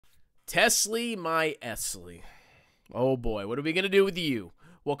TSLY, my TSLY. Oh boy, what are we going to do with you?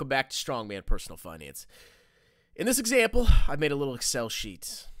 Welcome back to Strongman Personal Finance. In this example, I made a little Excel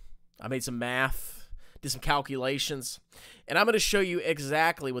sheet. I made some math, did some calculations, and I'm going to show you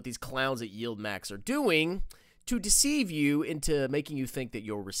exactly what these clowns at YieldMax are doing to deceive you into making you think that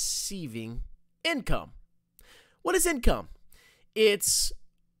you're receiving income. What is income? It's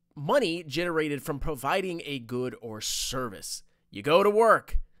money generated from providing a good or service. You go to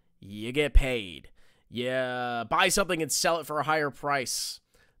work, you get paid. You buy something and sell it for a higher price.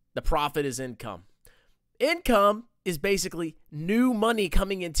 The profit is income. Income is basically new money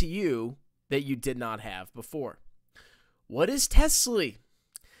coming into you that you did not have before. What is TSLY?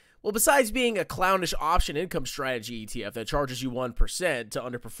 Well, besides being a clownish option income strategy ETF that charges you 1% to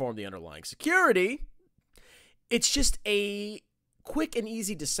underperform the underlying security, it's just a quick and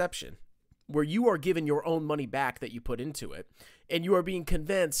easy deception where you are given your own money back that you put into it, and you are being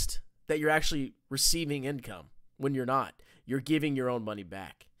convinced that you're actually receiving income when you're not. You're giving your own money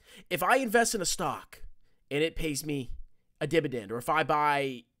back. If I invest in a stock and it pays me a dividend, or if I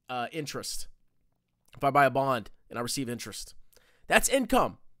buy interest, if I buy a bond and I receive interest, that's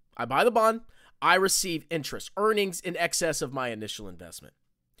income. I buy the bond, I receive interest, earnings in excess of my initial investment.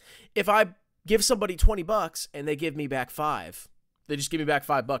 If I give somebody $20 and they give me back $5, they just give me back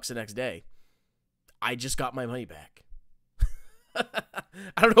 $5 the next day, I just got my money back.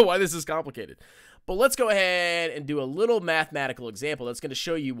 I don't know why this is complicated, but let's go ahead and do a little mathematical example that's going to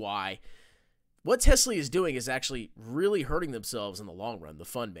show you why what TSLY is doing is actually really hurting themselves in the long run, the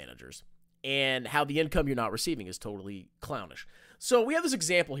fund managers, and how the income you're not receiving is totally clownish. So we have this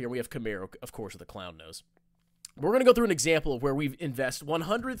example here. We have Camaro, of course, with the clown nose. We're going to go through an example of where we invest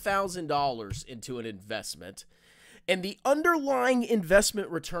 $100,000 into an investment, and the underlying investment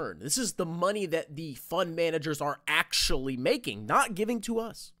return, this is the money that the fund managers are actually making, not giving to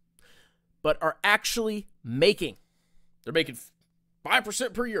us, but are actually making. They're making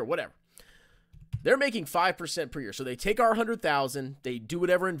 5% per year, whatever. They're making 5% per year. So they take our $100,000, they do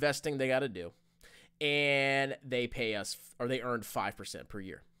whatever investing they got to do, and they pay us, or they earn 5% per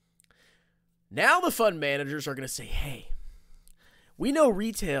year. Now the fund managers are going to say, hey, we know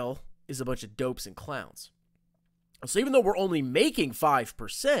retail is a bunch of dopes and clowns. So even though we're only making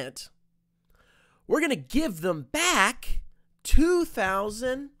 5%, we're going to give them back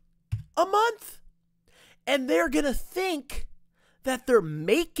 $2,000 a month. And they're going to think that they're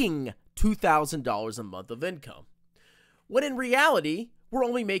making $2,000 a month of income, when in reality, we're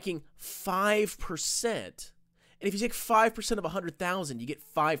only making 5%. And if you take 5% of $100,000, you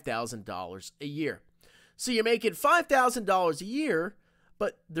get $5,000 a year. So you're making $5,000 a year,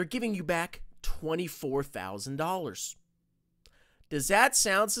 but they're giving you back $24,000. Does that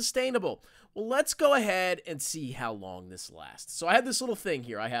sound sustainable? Well, let's go ahead and see how long this lasts. So I have this little thing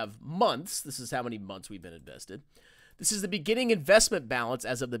here. I have months. This is how many months we've been invested. This is the beginning investment balance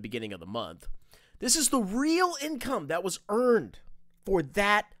as of the beginning of the month. This is the real income that was earned for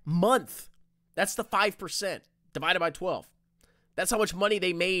that month. That's the 5% divided by 12. That's how much money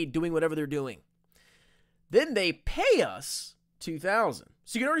they made doing whatever they're doing. Then they pay us $2,000.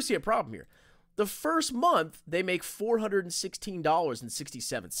 So you can already see a problem here. The first month, they make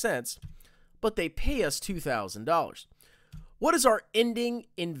 $416.67, but they pay us $2,000. What is our ending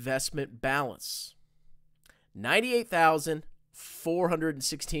investment balance?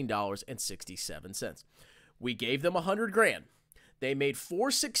 $98,416.67. We gave them $100,000. They made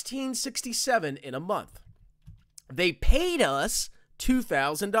 $416.67 in a month. They paid us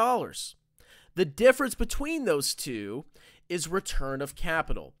 $2,000. The difference between those two is return of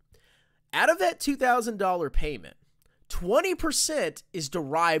capital. Out of that $2,000 payment, 20% is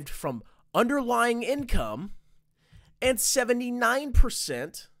derived from underlying income, and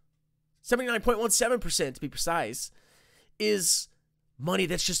 79.17% to be precise, is money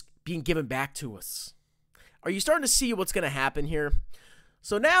that's just being given back to us. Are you starting to see what's going to happen here?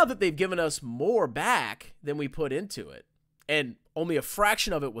 So now that they've given us more back than we put into it, and only a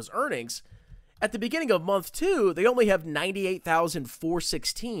fraction of it was earnings, at the beginning of month 2, they only have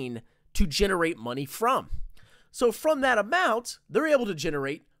 $98,416 to generate money from. So from that amount, they're able to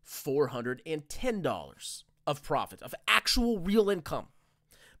generate $410 of profit, of actual real income.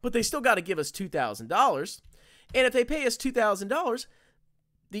 But they still got to give us $2,000. And if they pay us $2,000,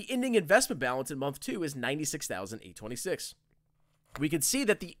 the ending investment balance in month 2 is $96,826. We can see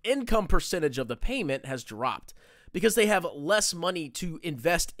that the income percentage of the payment has dropped because they have less money to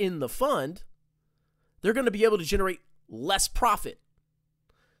invest in the fund. They're going to be able to generate less profit.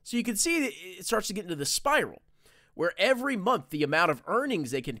 So you can see that it starts to get into the spiral where every month the amount of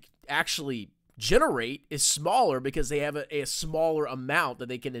earnings they can actually generate is smaller because they have a smaller amount that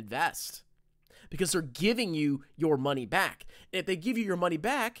they can invest, because they're giving you your money back. And if they give you your money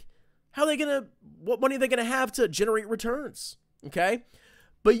back, what money are they gonna have to generate returns? Okay?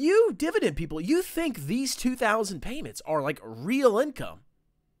 But you dividend people, you think these 2,000 payments are like real income.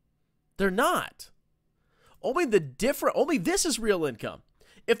 They're not. Only this is real income.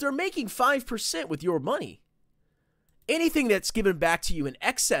 If they're making 5% with your money, anything that's given back to you in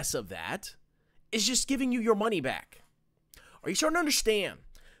excess of that is just giving you your money back. Are you starting to understand?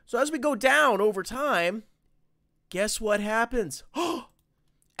 So as we go down over time, guess what happens?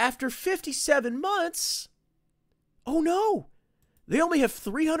 After 57 months, oh no, they only have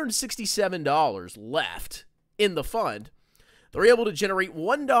 $367 left in the fund. They're able to generate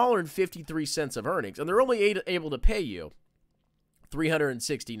 $1.53 of earnings, and they're only able to pay you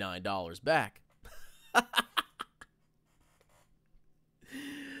 $369 back.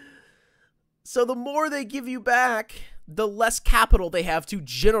 So the more they give you back, the less capital they have to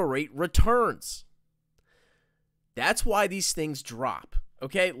generate returns. That's why these things drop.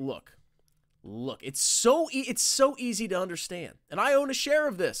 Okay, look, it's so easy to understand. And I own a share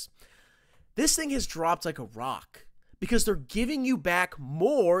of this. This thing has dropped like a rock because they're giving you back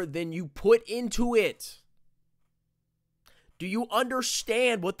more than you put into it. Do you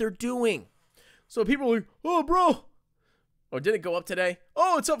understand what they're doing? So people are like, oh, bro. Oh, did it go up today?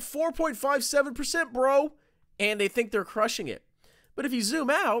 Oh, it's up 4.57%, bro. And they think they're crushing it. But if you zoom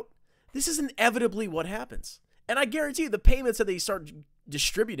out, this is inevitably what happens. And I guarantee you the payments that they start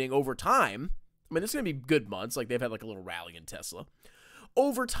distributing over time, I mean, it's going to be good months, like they've had like a little rally in Tesla.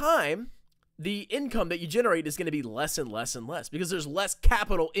 Over time, the income that you generate is going to be less and less and less because there's less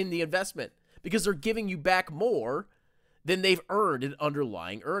capital in the investment because they're giving you back more than they've earned in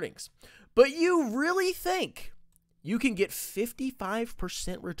underlying earnings. But you really think you can get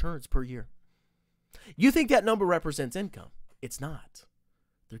 55% returns per year? You think that number represents income? It's not.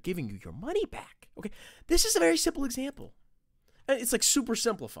 They're giving you your money back. Okay, this is a very simple example. And it's like super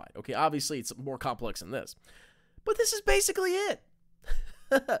simplified. Okay, obviously it's more complex than this. But this is basically it.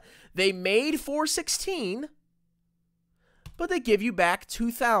 They made 416, but they give you back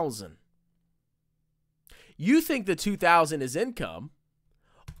 2,000. You think the 2,000 is income.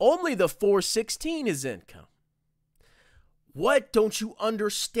 Only the 416 is income. What don't you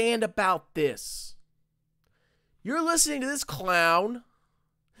understand about this? You're listening to this clown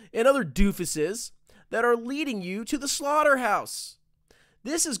and other doofuses that are leading you to the slaughterhouse.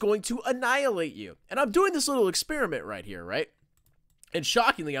 This is going to annihilate you. And I'm doing this little experiment right here, right? And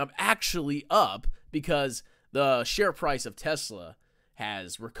shockingly, I'm actually up because the share price of Tesla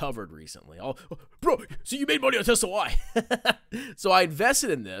has recovered recently. Oh, bro, so you made money on TSLY. So I invested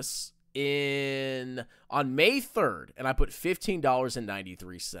in this on May 3rd, and I put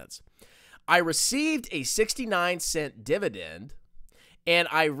 $15.93. I received a 69-cent dividend, and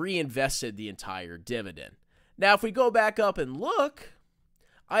I reinvested the entire dividend. Now, if we go back up and look,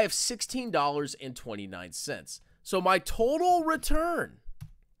 I have $16.29. So my total return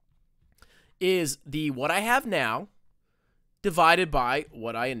is what I have now divided by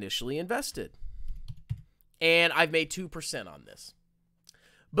what I initially invested. And I've made 2% on this.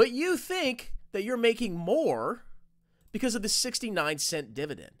 But you think that you're making more because of the 69-cent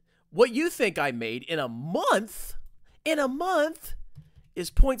dividend. What you think I made in a month is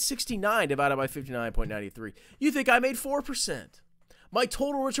 0.69 divided by 59.93. You think I made 4%. My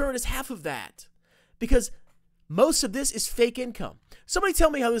total return is half of that because most of this is fake income. Somebody tell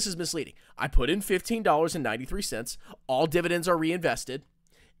me how this is misleading. I put in $15.93. All dividends are reinvested.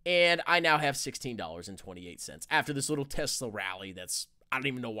 And I now have $16.28 after this little Tesla rally I don't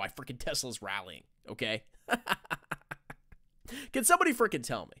even know why freaking Tesla's rallying, okay? Can somebody freaking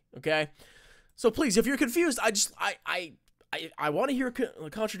tell me, okay? So please, if you're confused, I want to hear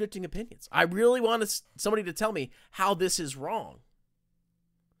contradicting opinions. I really want somebody to tell me how this is wrong.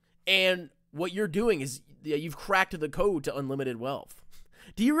 And what you're doing is you've cracked the code to unlimited wealth.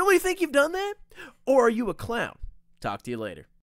 Do you really think you've done that? Or are you a clown? Talk to you later.